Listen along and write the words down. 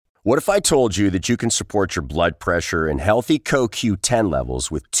What if I told you that you can support your blood pressure and healthy CoQ10 levels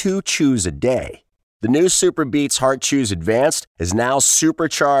with 2 chews a day? The new Super Beats Heart Chews Advanced is now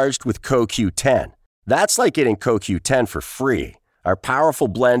supercharged with CoQ10. That's like getting CoQ10 for free. Our powerful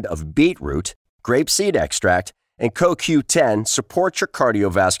blend of beetroot, grapeseed extract, and CoQ10 supports your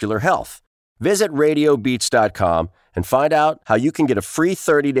cardiovascular health. Visit radiobeats.com and find out how you can get a free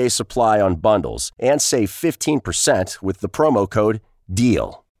 30-day supply on bundles and save 15% with the promo code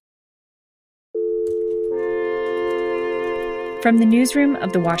DEAL. From the newsroom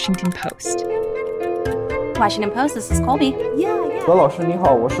of The Washington Post. Washington Post, this is Colby.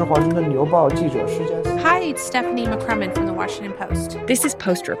 Hi, it's Stephanie McCrummen from The Washington Post. This is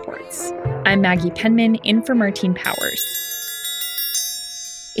Post Reports. I'm Maggie Penman, in for Martine Powers.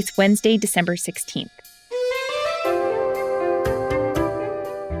 It's Wednesday, December 16th.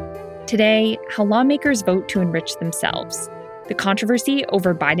 Today, how lawmakers vote to enrich themselves, the controversy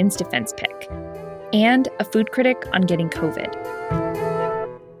over Biden's defense pick, and a food critic on getting COVID.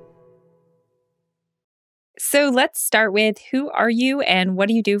 So let's start with, who are you and what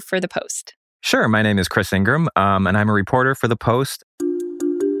do you do for The Post? Sure. My name is Chris Ingram, and I'm a reporter for The Post.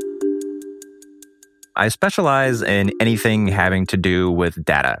 I specialize in anything having to do with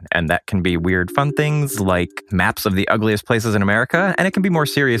data, and that can be weird, fun things like maps of the ugliest places in America, and it can be more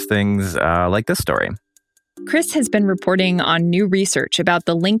serious things like this story. Chris has been reporting on new research about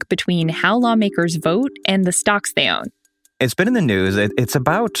the link between how lawmakers vote and the stocks they own. It's been in the news. It's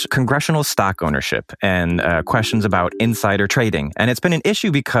about congressional stock ownership and questions about insider trading. And it's been an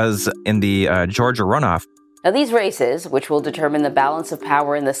issue because in the Georgia runoff, Now, these races, which will determine the balance of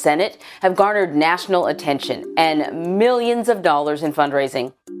power in the Senate, have garnered national attention and millions of dollars in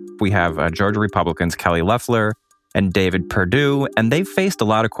fundraising. we have Georgia Republicans Kelly Loeffler and David Perdue, and they've faced a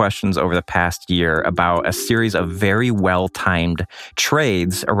lot of questions over the past year about a series of very well-timed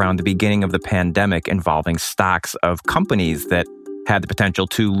trades around the beginning of the pandemic involving stocks of companies that had the potential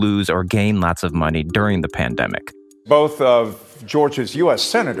to lose or gain lots of money during the pandemic. Both of Georgia's U.S.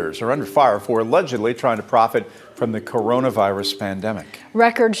 senators are under fire for allegedly trying to profit from the coronavirus pandemic.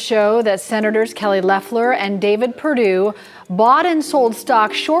 Records show that Senators Kelly Loeffler and David Perdue bought and sold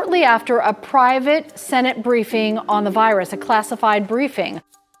stock shortly after a private Senate briefing on the virus, a classified briefing.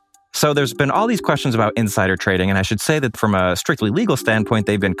 So there's been all these questions about insider trading, and I should say that from a strictly legal standpoint,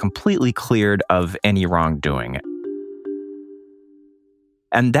 they've been completely cleared of any wrongdoing.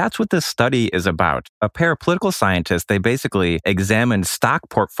 And that's what this study is about. A pair of political scientists, they basically examined stock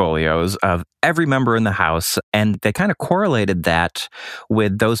portfolios of every member in the House, and they kind of correlated that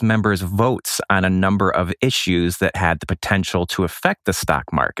with those members' votes on a number of issues that had the potential to affect the stock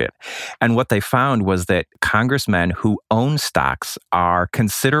market. And what they found was that congressmen who own stocks are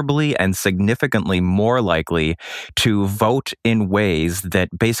considerably and significantly more likely to vote in ways that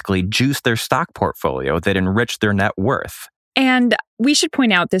basically juice their stock portfolio, that enrich their net worth. And we should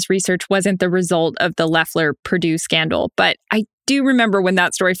point out this research wasn't the result of the Loeffler-Perdue scandal, but I do remember when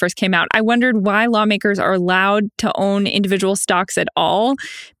that story first came out, I wondered why lawmakers are allowed to own individual stocks at all,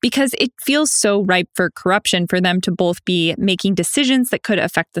 because it feels so ripe for corruption for them to both be making decisions that could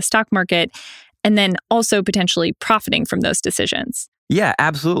affect the stock market and then also potentially profiting from those decisions. Yeah,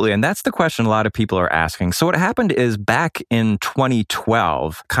 absolutely. And that's the question a lot of people are asking. So what happened is back in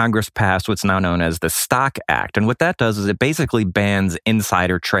 2012, Congress passed what's now known as the Stock Act. And what that does is it basically bans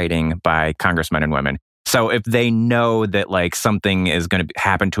insider trading by congressmen and women. So if they know that like something is going to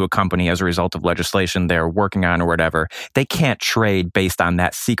happen to a company as a result of legislation they're working on or whatever, they can't trade based on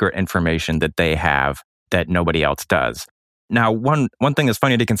that secret information that they have that nobody else does. Now, one thing that's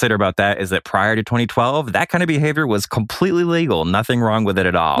funny to consider about that is that prior to 2012, that kind of behavior was completely legal. Nothing wrong with it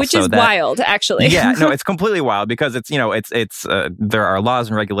at all. Which is wild, actually. Yeah, no, it's completely wild because it's there are laws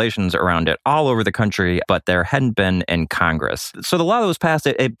and regulations around it all over the country, but there hadn't been in Congress. So the law that was passed,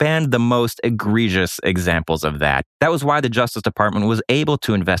 it banned the most egregious examples of that. That was why the Justice Department was able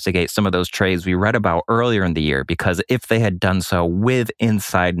to investigate some of those trades we read about earlier in the year, because if they had done so with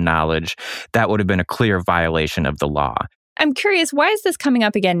inside knowledge, that would have been a clear violation of the law. I'm curious, why is this coming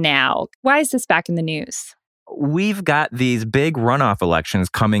up again now? Why is this back in the news? We've got these big runoff elections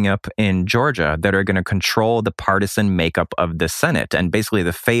coming up in Georgia that are going to control the partisan makeup of the Senate. And basically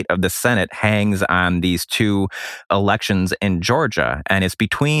the fate of the Senate hangs on these two elections in Georgia. And it's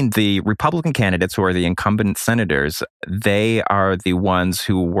between the Republican candidates who are the incumbent senators. They are the ones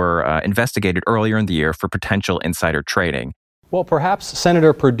who were investigated earlier in the year for potential insider trading. Well, perhaps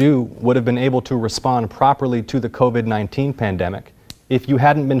Senator Perdue would have been able to respond properly to the COVID-19 pandemic if you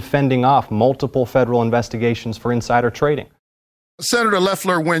hadn't been fending off multiple federal investigations for insider trading. Senator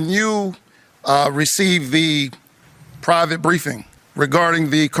Loeffler, when you received the private briefing regarding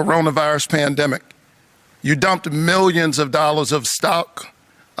the coronavirus pandemic. You dumped millions of dollars of stock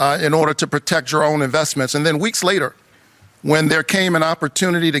in order to protect your own investments. And then weeks later, when there came an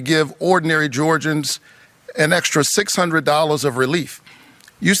opportunity to give ordinary Georgians an extra $600 of relief,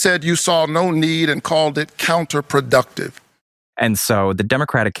 you said you saw no need and called it counterproductive. And so the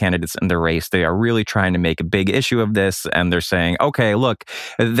Democratic candidates in the race, they are really trying to make a big issue of this. And they're saying, okay, look,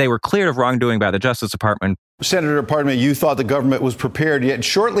 they were cleared of wrongdoing by the Justice Department. Senator, pardon me, you thought the government was prepared, yet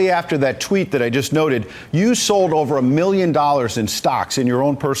shortly after that tweet that I just noted, you sold over $1 million in stocks in your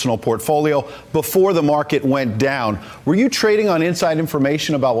own personal portfolio before the market went down. Were you trading on inside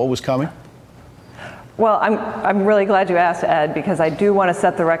information about what was coming? Well, I'm really glad you asked, Ed, because I do want to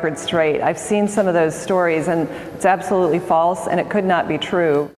set the record straight. I've seen some of those stories, and it's absolutely false, and it could not be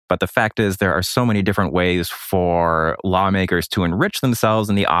true. But the fact is, there are so many different ways for lawmakers to enrich themselves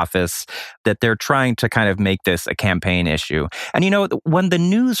in the office that they're trying to kind of make this a campaign issue. And, you know, when the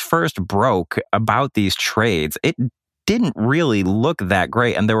news first broke about these trades, it didn't really look that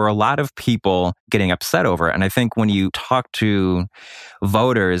great. And there were a lot of people getting upset over it. And I think when you talk to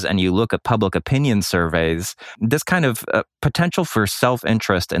voters and you look at public opinion surveys, this kind of potential for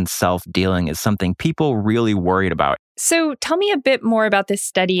self-interest and self-dealing is something people really worried about. So tell me a bit more about this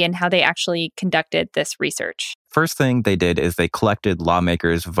study and how they actually conducted this research. First thing they did is they collected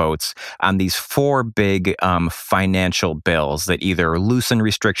lawmakers' votes on these 4 big financial bills that either loosen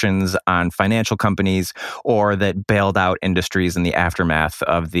restrictions on financial companies or that bailed out industries in the aftermath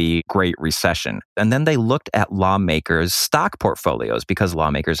of the Great Recession. And then they looked at lawmakers' stock portfolios because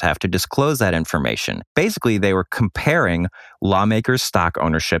lawmakers have to disclose that information. Basically, they were comparing lawmakers' stock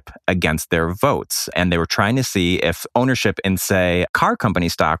ownership against their votes. And they were trying to see if ownership in, say, car company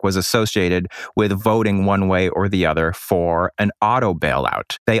stock was associated with voting one way or the other for an auto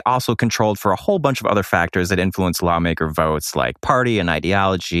bailout. They also controlled for a whole bunch of other factors that influence lawmaker votes, like party and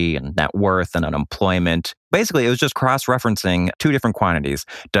ideology and net worth and unemployment. Basically, it was just cross-referencing 2 different quantities.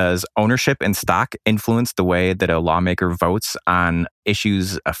 Does ownership in stock influence the way that a lawmaker votes on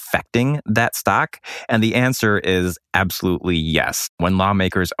issues affecting that stock? And the answer is absolutely yes. When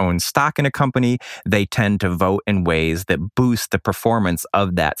lawmakers own stock in a company, they tend to vote in ways that boost the performance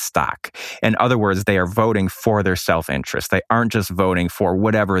of that stock. In other words, they are voting for their self-interest. They aren't just voting for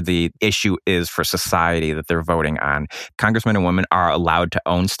whatever the issue is for society that they're voting on. Congressmen and women are allowed to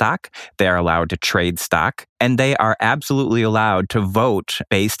own stock. They are allowed to trade stock. And they are absolutely allowed to vote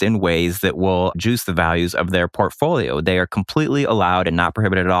based in ways that will juice the values of their portfolio. They are completely allowed and not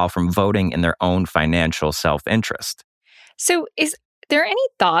prohibited at all from voting in their own financial self-interest. So is there any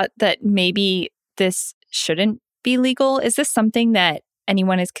thought that maybe this shouldn't be legal? Is this something that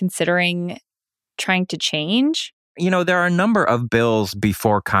anyone is considering trying to change? You know, there are a number of bills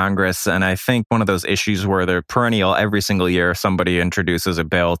before Congress, and I think one of those issues where they're perennial every single year, somebody introduces a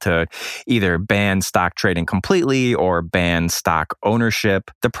bill to either ban stock trading completely or ban stock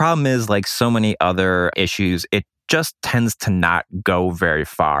ownership. The problem is, like so many other issues, it just tends to not go very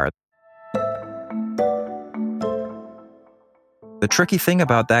far. The tricky thing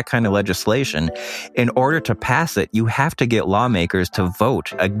about that kind of legislation, in order to pass it, you have to get lawmakers to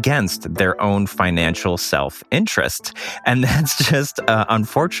vote against their own financial self-interest. And that's just,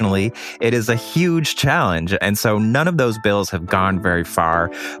 unfortunately, it is a huge challenge. And so none of those bills have gone very far,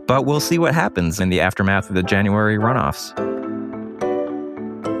 but we'll see what happens in the aftermath of the January runoffs.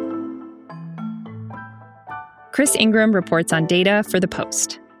 Chris Ingram reports on data for The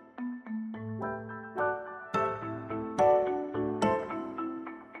Post.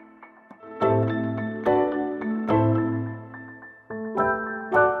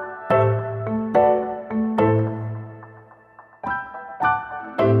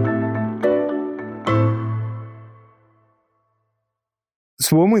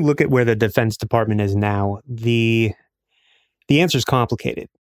 So when we look at where the Defense Department is now, the answer is complicated.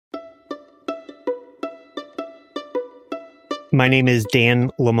 My name is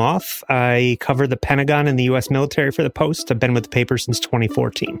Dan Lamoth. I cover the Pentagon and the U.S. military for The Post. I've been with the paper since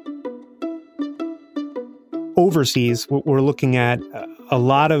 2014. Overseas, we're looking at a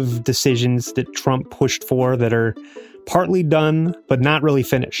lot of decisions that Trump pushed for that are partly done, but not really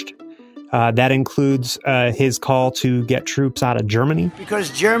finished. That includes his call to get troops out of Germany. Because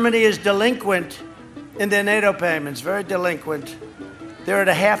Germany is delinquent in their NATO payments, very delinquent. They're at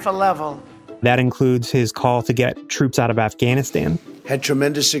a half a level. That includes his call to get troops out of Afghanistan. Had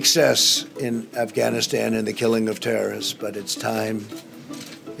tremendous success in Afghanistan in the killing of terrorists, but it's time,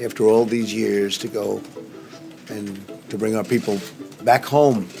 after all these years, to go and to bring our people back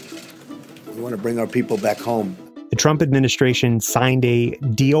home. We want to bring our people back home. The Trump administration signed a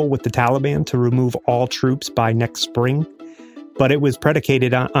deal with the Taliban to remove all troops by next spring, but it was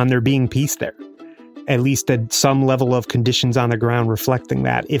predicated on there being peace there, at least at some level of conditions on the ground reflecting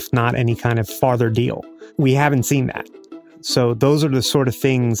that, if not any kind of farther deal. We haven't seen that. So those are the sort of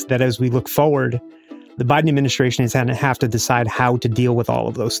things that as we look forward, the Biden administration is going to have to decide how to deal with all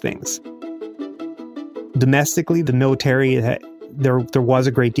of those things. Domestically, the military, there was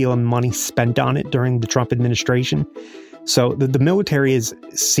a great deal of money spent on it during the Trump administration. So the military is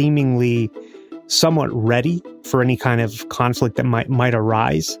seemingly somewhat ready for any kind of conflict that might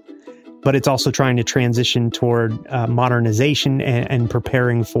arise, but it's also trying to transition toward modernization and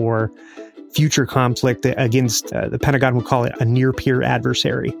preparing for future conflict against, the Pentagon would call it a near-peer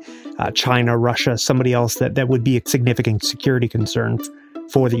adversary, China, Russia, somebody else that would be a significant security concern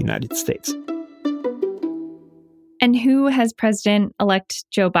for the United States. And who has President-elect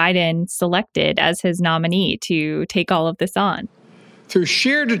Joe Biden selected as his nominee to take all of this on? Through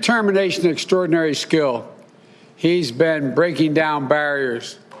sheer determination and extraordinary skill, he's been breaking down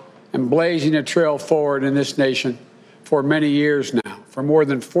barriers and blazing a trail forward in this nation for many years now, for more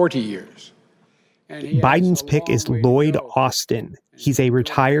than 40 years. Biden's pick is Lloyd Austin. He's a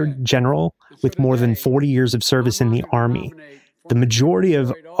retired general with more than 40 years of service in the Army. The majority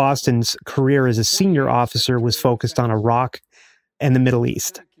of Austin's career as a senior officer was focused on Iraq and the Middle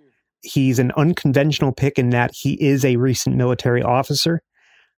East. He's an unconventional pick in that he is a recent military officer,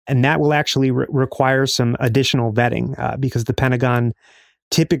 and that will actually require some additional vetting because the Pentagon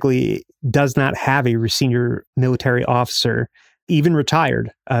typically does not have a senior military officer, even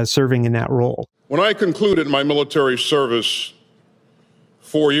retired, serving in that role. When I concluded my military service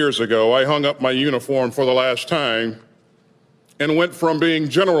 4 years ago, I hung up my uniform for the last time and went from being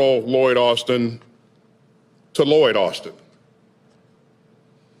General Lloyd Austin to Lloyd Austin.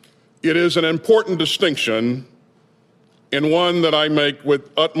 It is an important distinction and one that I make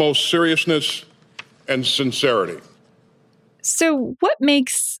with utmost seriousness and sincerity. So what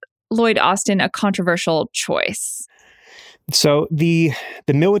makes Lloyd Austin a controversial choice? So the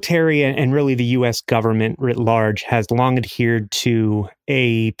military and really the U.S. government writ large has long adhered to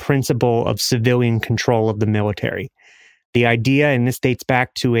a principle of civilian control of the military. The idea, and this dates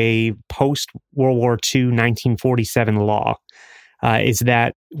back to a post-World War II 1947 law, is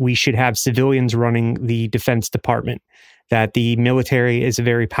that we should have civilians running the Defense Department, that the military is a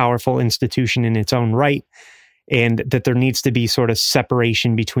very powerful institution in its own right, and that there needs to be sort of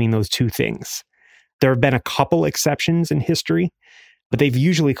separation between those two things. There have been a couple exceptions in history, but they've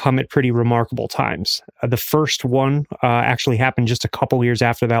usually come at pretty remarkable times. The first one actually happened just a couple years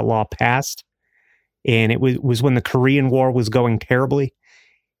after that law passed, and it was when the Korean War was going terribly,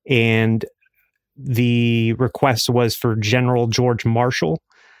 and the request was for General George Marshall.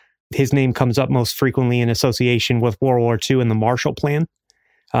 His name comes up most frequently in association with World War II and the Marshall Plan,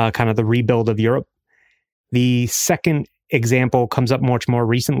 kind of the rebuild of Europe. The second example comes up much more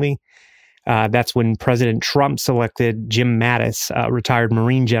recently. That's when President Trump selected Jim Mattis, a retired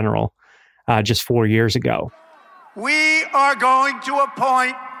Marine general, just 4 years ago. We are going to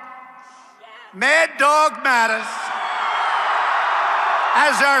appoint Mad Dog Mattis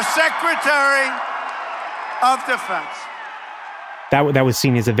as our Secretary of Defense. That was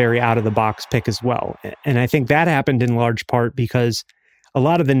seen as a very out-of-the-box pick as well. And I think that happened in large part because a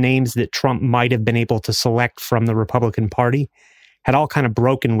lot of the names that Trump might have been able to select from the Republican Party had all kind of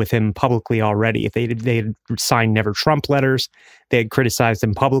broken with him publicly already. They had signed Never Trump letters, they had criticized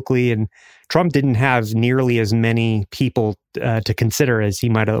him publicly, and Trump didn't have nearly as many people to consider as he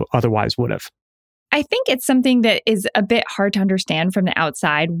might have otherwise would have. I think it's something that is a bit hard to understand from the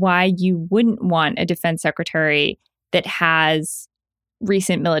outside, why you wouldn't want a defense secretary that has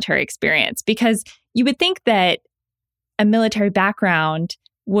recent military experience, because you would think that a military background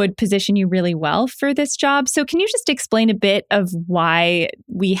would position you really well for this job. So can you just explain a bit of why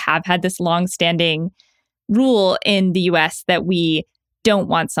we have had this longstanding rule in the U.S. that we don't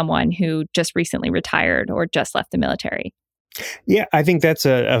want someone who just recently retired or just left the military? Yeah, I think that's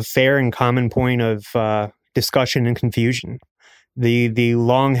a fair and common point of discussion and confusion. The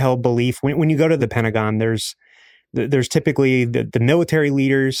long-held belief, when you go to the Pentagon, there's typically the military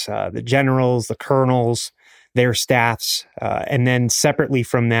leaders, the generals, the colonels, their staffs, and then separately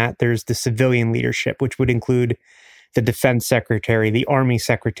from that, there's the civilian leadership, which would include the defense secretary, the army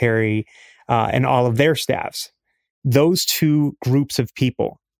secretary, and all of their staffs. Those two groups of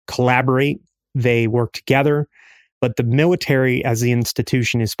people collaborate, they work together, but the military as the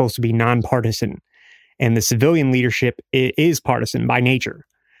institution is supposed to be nonpartisan, and the civilian leadership is partisan by nature.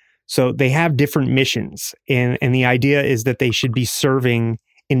 So they have different missions, and the idea is that they should be serving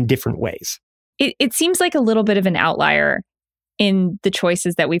in different ways. It seems like a little bit of an outlier in the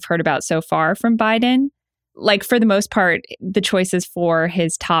choices that we've heard about so far from Biden. like for the most part, the choices for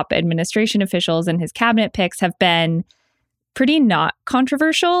his top administration officials and his cabinet picks have been pretty not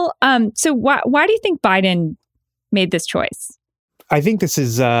controversial. So why do you think Biden made this choice? I think this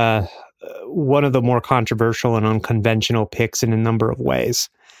is one of the more controversial and unconventional picks in a number of ways.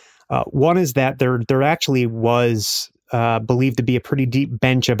 One is that there actually was believed to be a pretty deep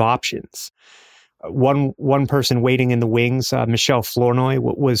bench of options. One person waiting in the wings, Michelle Flournoy,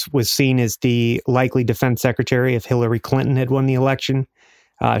 was seen as the likely defense secretary if Hillary Clinton had won the election.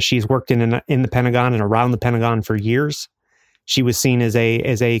 She's worked in the Pentagon and around the Pentagon for years. She was seen as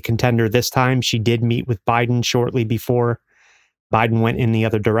a contender this time. She did meet with Biden shortly before Biden went in the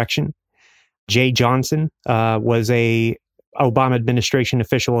other direction. Jay Johnson was a Obama administration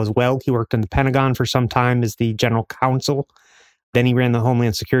official as well. He worked in the Pentagon for some time as the general counsel. Then he ran the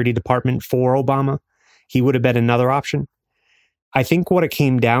Homeland Security Department for Obama. He would have been another option. I think what it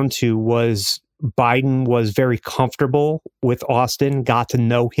came down to was Biden was very comfortable with Austin, got to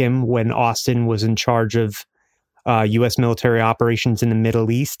know him when Austin was in charge of U.S. military operations in the Middle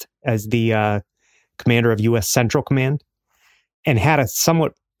East as the commander of U.S. Central Command, and had a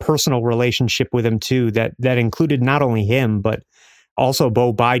somewhat personal relationship with him too that included not only him, but also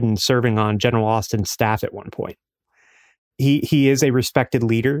Beau Biden serving on General Austin's staff at one point. He is a respected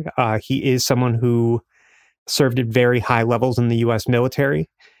leader. He is someone who served at very high levels in the U.S. military.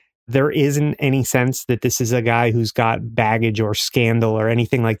 There isn't any sense that this is a guy who's got baggage or scandal or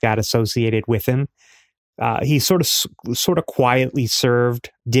anything like that associated with him. He sort of quietly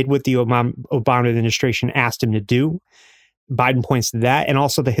served, did what the Obama administration asked him to do. Biden points to that, and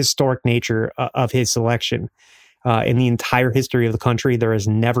also the historic nature of his selection. In the entire history of the country, there has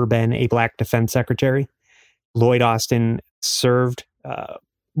never been a Black defense secretary. Lloyd Austin served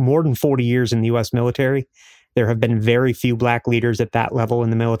more than 40 years in the U.S. military. There have been very few Black leaders at that level in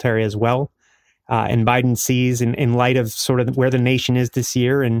the military as well. And Biden sees, in light of sort of where the nation is this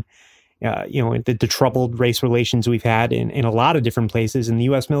year and the troubled race relations we've had in a lot of different places, and the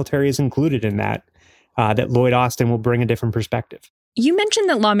U.S. military is included in that, that Lloyd Austin will bring a different perspective. You mentioned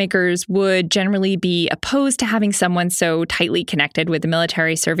that lawmakers would generally be opposed to having someone so tightly connected with the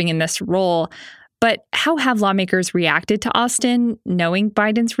military serving in this role. But how have lawmakers reacted to Austin, knowing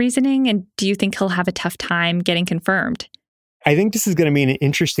Biden's reasoning? And do you think he'll have a tough time getting confirmed? I think this is going to be an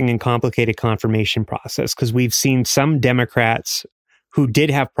interesting and complicated confirmation process, because we've seen some Democrats who did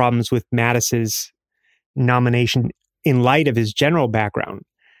have problems with Mattis's nomination in light of his general background,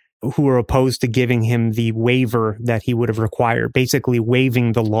 who are opposed to giving him the waiver that he would have required, basically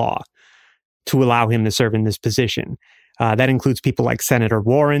waiving the law to allow him to serve in this position. That includes people like Senator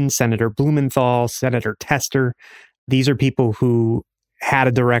Warren, Senator Blumenthal, Senator Tester. These are people who had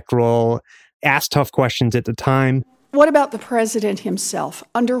a direct role, asked tough questions at the time. What about the president himself?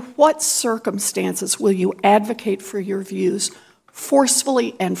 Under what circumstances will you advocate for your views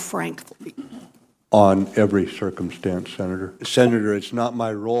forcefully and frankly? On every circumstance, Senator. Senator, it's not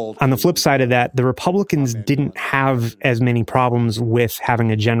my role. On the flip side of that, the Republicans didn't have as many problems with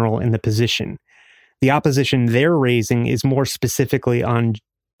having a general in the position. The opposition they're raising is more specifically on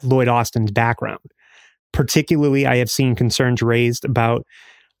Lloyd Austin's background. Particularly, I have seen concerns raised about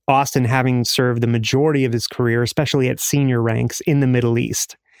Austin having served the majority of his career, especially at senior ranks, in the Middle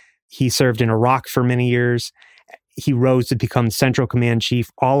East. He served in Iraq for many years. He rose to become Central Command Chief,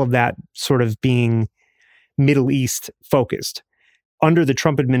 all of that sort of being Middle East focused. Under the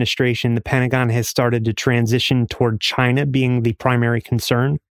Trump administration, the Pentagon has started to transition toward China being the primary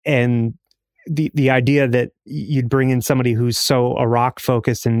concern. And the idea that you'd bring in somebody who's so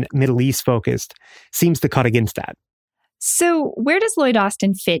Iraq-focused and Middle East-focused seems to cut against that. So where does Lloyd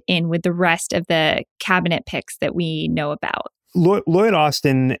Austin fit in with the rest of the cabinet picks that we know about? Lloyd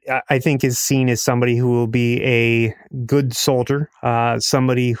Austin, I think, is seen as somebody who will be a good soldier,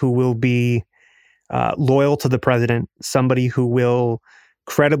 somebody who will be loyal to the president, somebody who will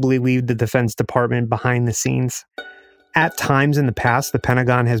credibly lead the Defense Department behind the scenes. At times in the past, the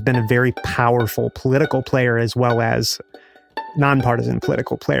Pentagon has been a very powerful political player as well as nonpartisan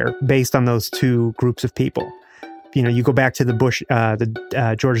political player based on those two groups of people. You know, you go back to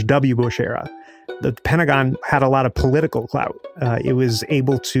the George W. Bush era. The Pentagon had a lot of political clout. It was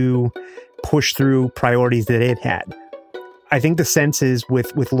able to push through priorities that it had. I think the sense is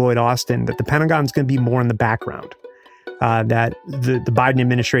with Lloyd Austin that the Pentagon's going to be more in the background, that the Biden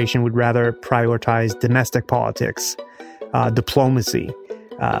administration would rather prioritize domestic politics, diplomacy,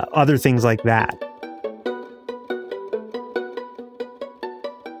 other things like that.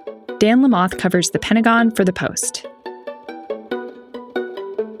 Dan Lamothe covers the Pentagon for The Post.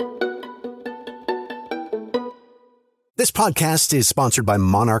 This podcast is sponsored by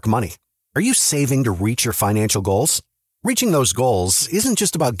Monarch Money. Are you saving to reach your financial goals? Reaching those goals isn't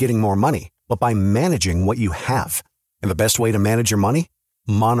just about getting more money, but by managing what you have. And the best way to manage your money?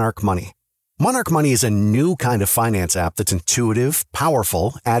 Monarch Money. Monarch Money is a new kind of finance app that's intuitive,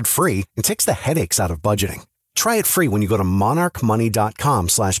 powerful, ad-free, and takes the headaches out of budgeting. Try it free when you go to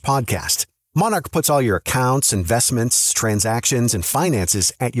monarchmoney.com/podcast. Monarch puts all your accounts, investments, transactions, and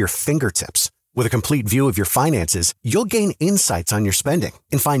finances at your fingertips. With a complete view of your finances, you'll gain insights on your spending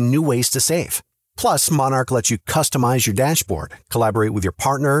and find new ways to save. Plus, Monarch lets you customize your dashboard, collaborate with your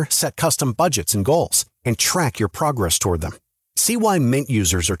partner, set custom budgets and goals, and track your progress toward them. See why Mint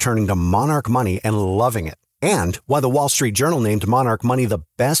users are turning to Monarch Money and loving it, and why the Wall Street Journal named Monarch Money the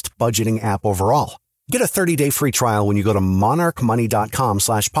best budgeting app overall. Get a 30-day free trial when you go to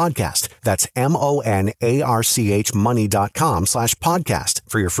monarchmoney.com/podcast. That's MONARCH money.com/podcast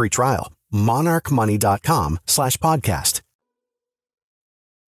for your free trial. monarchmoney.com/podcast.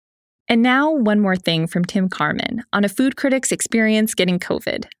 And now, one more thing from Tim Carman on a food critic's experience getting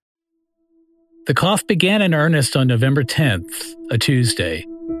COVID. The cough began in earnest on November 10th, a Tuesday.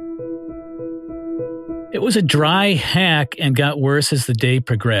 It was a dry hack and got worse as the day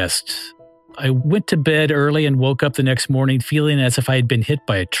progressed. I went to bed early and woke up the next morning feeling as if I had been hit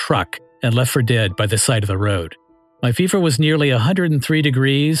by a truck and left for dead by the side of the road. My fever was nearly 103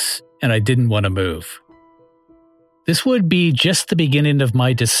 degrees, and I didn't want to move. This would be just the beginning of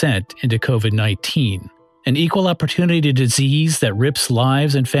my descent into COVID-19, an equal opportunity disease that rips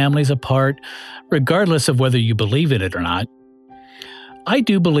lives and families apart, regardless of whether you believe in it or not. I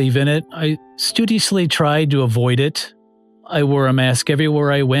do believe in it. I studiously tried to avoid it. I wore a mask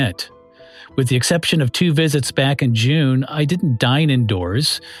everywhere I went. With the exception of 2 visits back in June, I didn't dine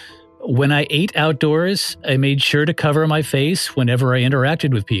indoors. When I ate outdoors, I made sure to cover my face whenever I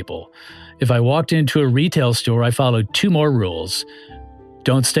interacted with people. If I walked into a retail store, I followed 2 more rules.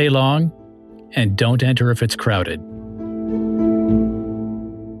 Don't stay long, and don't enter if it's crowded.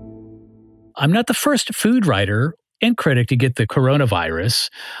 I'm not the first food writer and critic to get the coronavirus.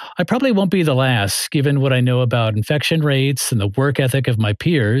 I probably won't be the last, given what I know about infection rates and the work ethic of my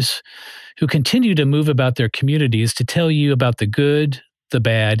peers, who continue to move about their communities to tell you about the good, the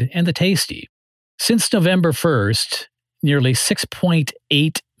bad, and the tasty. Since November 1st, nearly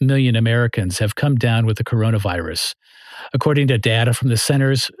 6.8 million Americans have come down with the coronavirus, according to data from the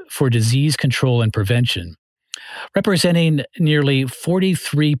Centers for Disease Control and Prevention, representing nearly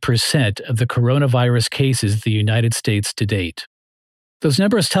 43% of the coronavirus cases in the United States to date. Those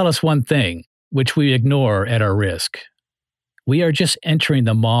numbers tell us one thing, which we ignore at our risk. We are just entering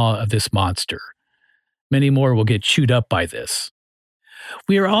the maw of this monster. Many more will get chewed up by this.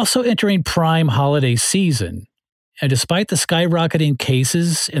 We are also entering prime holiday season, and despite the skyrocketing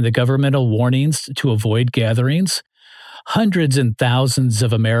cases and the governmental warnings to avoid gatherings, hundreds and thousands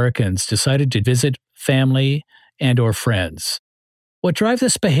of Americans decided to visit family and/or friends. What drives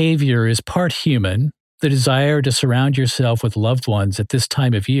this behavior is part human, the desire to surround yourself with loved ones at this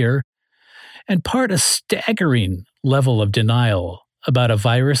time of year, and part a staggering level of denial about a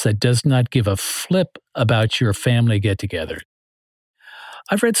virus that does not give a flip about your family get-together.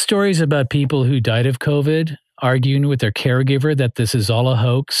 I've read stories about people who died of COVID, arguing with their caregiver that this is all a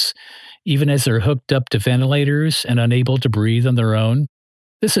hoax, even as they're hooked up to ventilators and unable to breathe on their own.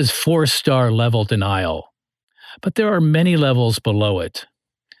 This is 4-star level denial, but there are many levels below it.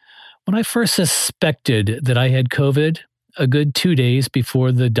 When I first suspected that I had COVID, a good 2 days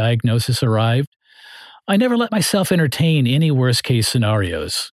before the diagnosis arrived, I never let myself entertain any worst-case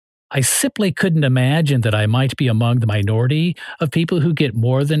scenarios. I simply couldn't imagine that I might be among the minority of people who get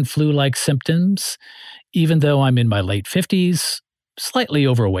more than flu-like symptoms, even though I'm in my late 50s, slightly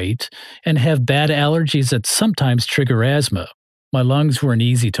overweight, and have bad allergies that sometimes trigger asthma. My lungs were an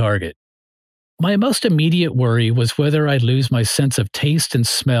easy target. My most immediate worry was whether I'd lose my sense of taste and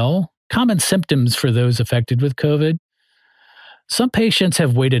smell, common symptoms for those affected with COVID. Some patients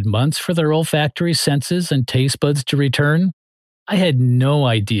have waited months for their olfactory senses and taste buds to return. I had no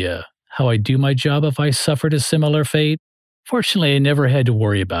idea how I'd do my job if I suffered a similar fate. Fortunately, I never had to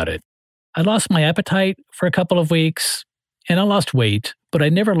worry about it. I lost my appetite for a couple of weeks, and I lost weight, but I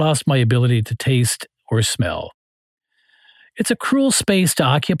never lost my ability to taste or smell. It's a cruel space to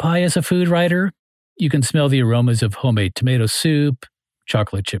occupy as a food writer. You can smell the aromas of homemade tomato soup,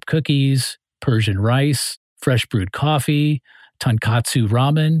 chocolate chip cookies, Persian rice, fresh brewed coffee, tonkatsu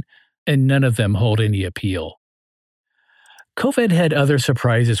ramen, and none of them hold any appeal. COVID had other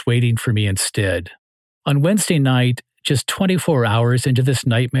surprises waiting for me instead. On Wednesday night, just 24 hours into this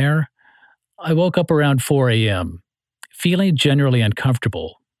nightmare, I woke up around 4 a.m., feeling generally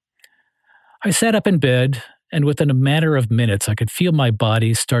uncomfortable. I sat up in bed and within a matter of minutes, I could feel my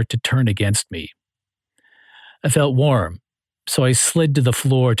body start to turn against me. I felt warm, so I slid to the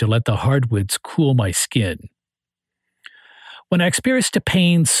floor to let the hardwoods cool my skin. When I experienced a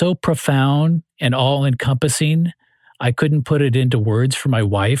pain so profound and all-encompassing, I couldn't put it into words for my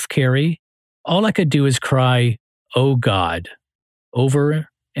wife, Carrie. All I could do is cry, "Oh God," over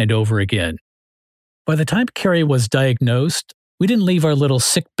and over again. By the time Carrie was diagnosed, we didn't leave our little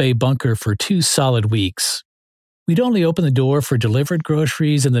sick bay bunker for 2 solid weeks. We'd only open the door for delivered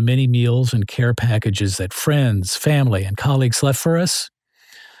groceries and the many meals and care packages that friends, family, and colleagues left for us.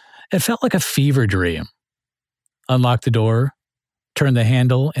 It felt like a fever dream. Unlock the door, turn the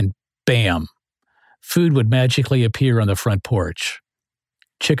handle, and bam! Food would magically appear on the front porch.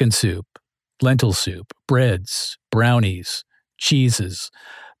 Chicken soup, lentil soup, breads, brownies, cheeses,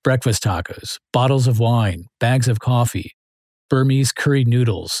 breakfast tacos, bottles of wine, bags of coffee, Burmese curry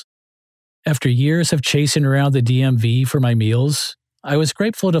noodles. After years of chasing around the DMV for my meals, I was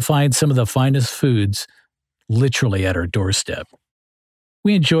grateful to find some of the finest foods literally at our doorstep.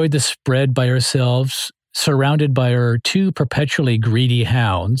 We enjoyed the spread by ourselves, surrounded by our 2 perpetually greedy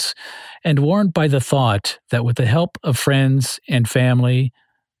hounds, and warmed by the thought that with the help of friends and family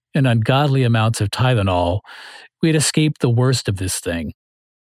and ungodly amounts of Tylenol, we'd escape the worst of this thing.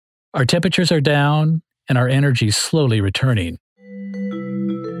 Our temperatures are down and our energy slowly returning.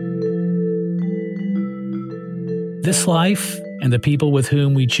 This life and the people with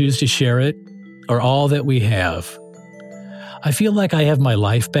whom we choose to share it are all that we have. I feel like I have my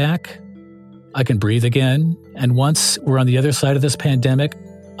life back. I can breathe again, and once we're on the other side of this pandemic,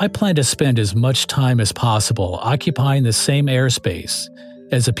 I plan to spend as much time as possible occupying the same airspace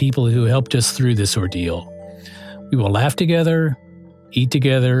as the people who helped us through this ordeal. We will laugh together, eat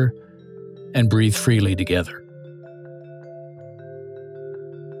together, and breathe freely together.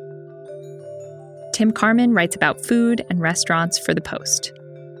 Tim Carman writes about food and restaurants for The Post.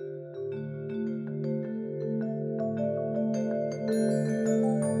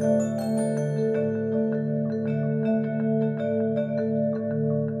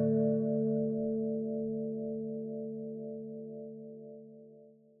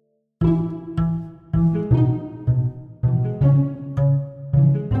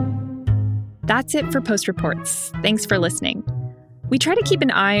 That's it for Post Reports. Thanks for listening. We try to keep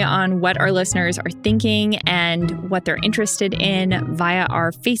an eye on what our listeners are thinking and what they're interested in via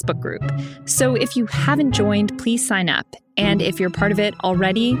our Facebook group. So if you haven't joined, please sign up. And if you're part of it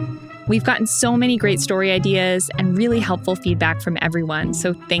already, we've gotten so many great story ideas and really helpful feedback from everyone.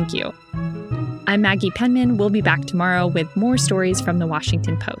 So thank you. I'm Maggie Penman. We'll be back tomorrow with more stories from the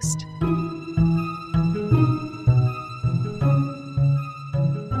Washington Post.